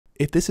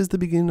If this is the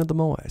beginning of the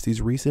MOAS,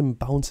 these recent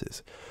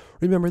bounces,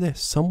 remember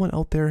this, someone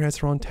out there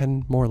has around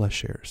 10 more or less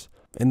shares,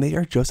 and they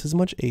are just as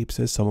much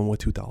apes as someone with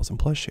 2,000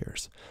 plus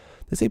shares.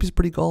 This ape is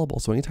pretty gullible,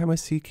 so anytime I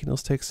see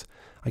candlesticks,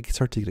 I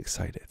start to get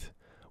excited.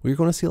 We're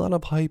going to see a lot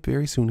of hype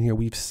very soon here.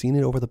 We've seen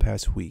it over the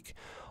past week.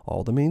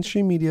 All the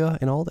mainstream media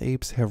and all the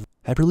apes have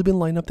really been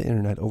lining up the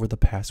internet over the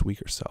past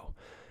week or so.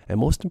 And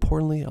most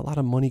importantly, a lot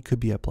of money could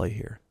be at play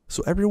here.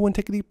 So everyone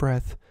take a deep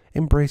breath,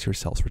 embrace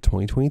yourselves for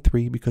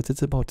 2023 because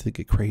it's about to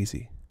get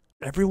crazy.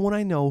 Everyone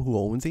I know who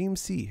owns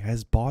AMC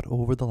has bought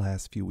over the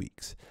last few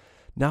weeks.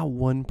 Not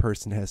one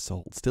person has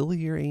sold. Still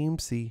here,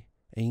 AMC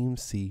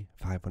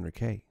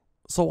 500K.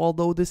 So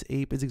although this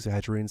ape is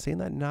exaggerating, saying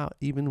that not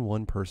even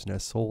one person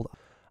has sold,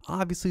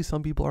 obviously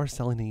some people are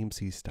selling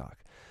AMC stock.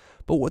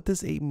 But what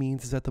this ape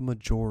means is that the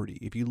majority,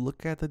 if you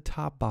look at the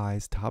top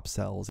buys, top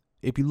sells,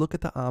 if you look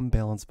at the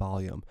on-balance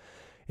volume,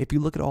 if you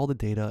look at all the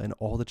data and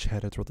all the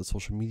chatter throughout the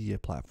social media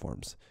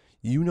platforms,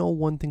 you know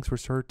one thing's for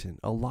certain.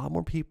 A lot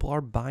more people are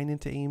buying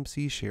into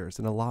AMC shares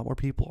and a lot more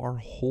people are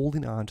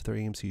holding on to their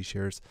AMC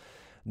shares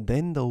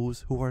than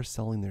those who are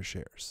selling their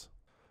shares.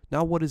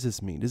 Now, what does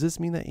this mean? Does this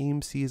mean that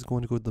AMC is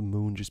going to go to the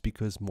moon just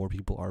because more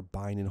people are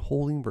buying and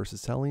holding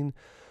versus selling?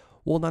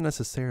 Well, not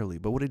necessarily,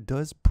 but what it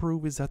does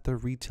prove is that the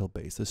retail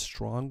base, the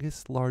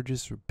strongest,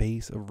 largest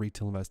base of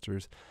retail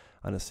investors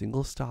on a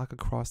single stock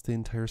across the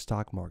entire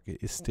stock market,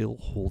 is still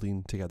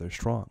holding together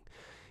strong,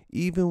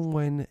 even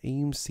when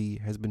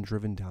AMC has been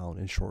driven down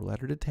and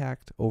short-laddered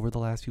attacked over the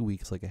last few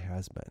weeks like it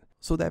has been.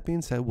 So that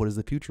being said, what does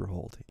the future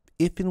hold?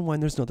 If and when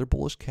there's another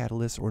bullish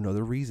catalyst or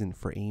another reason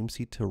for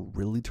AMC to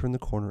really turn the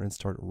corner and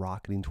start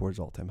rocketing towards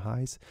all-time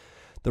highs,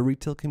 the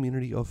retail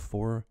community of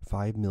 4 or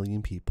 5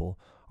 million people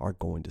are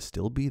going to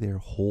still be there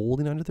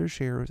holding onto their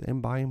shares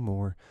and buying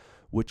more,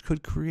 which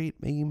could create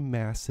a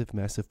massive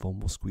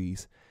FOMO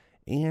squeeze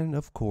and,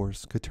 of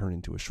course, could turn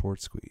into a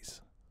short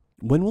squeeze.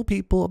 When will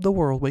people of the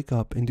world wake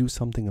up and do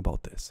something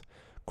about this?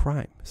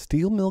 Crime.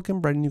 Steal milk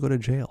and bread and you go to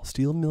jail.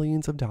 Steal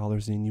millions of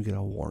dollars and you get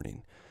a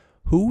warning.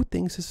 Who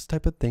thinks this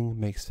type of thing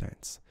makes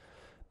sense?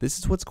 This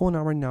is what's going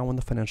on right now in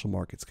the financial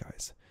markets,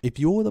 guys. If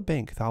you owe the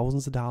bank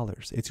thousands of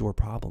dollars, it's your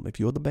problem. If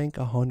you owe the bank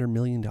 $100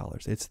 million,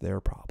 it's their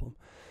problem.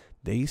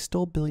 They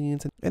stole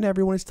billions and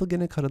everyone is still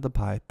getting a cut of the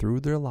pie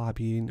through their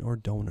lobbying or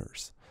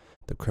donors.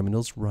 The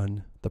criminals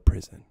run the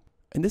prison.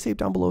 And this ape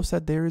down below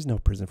said there is no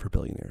prison for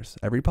billionaires.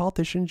 Every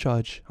politician,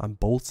 judge on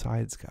both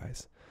sides,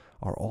 guys,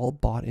 are all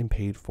bought and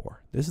paid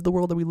for. This is the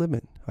world that we live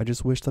in. I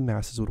just wish the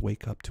masses would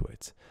wake up to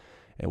it.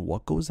 And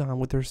what goes on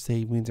with their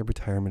savings and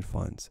retirement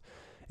funds?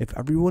 If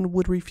everyone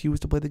would refuse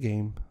to play the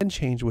game, then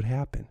change would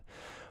happen.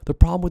 The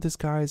problem with this,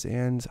 guys,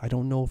 and I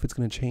don't know if it's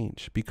going to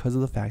change because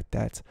of the fact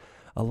that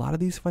a lot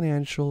of these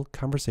financial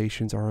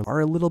conversations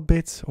are a little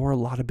bit or a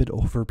lot of bit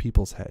over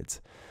people's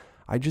heads.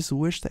 I just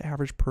wish the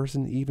average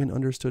person even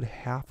understood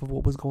half of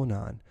what was going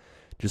on.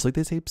 Just like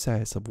this ape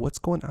says, of what's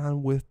going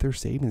on with their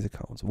savings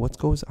accounts, what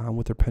goes on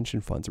with their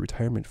pension funds,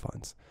 retirement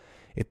funds.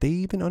 If they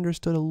even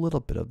understood a little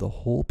bit of the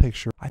whole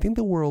picture, I think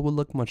the world would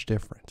look much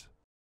different.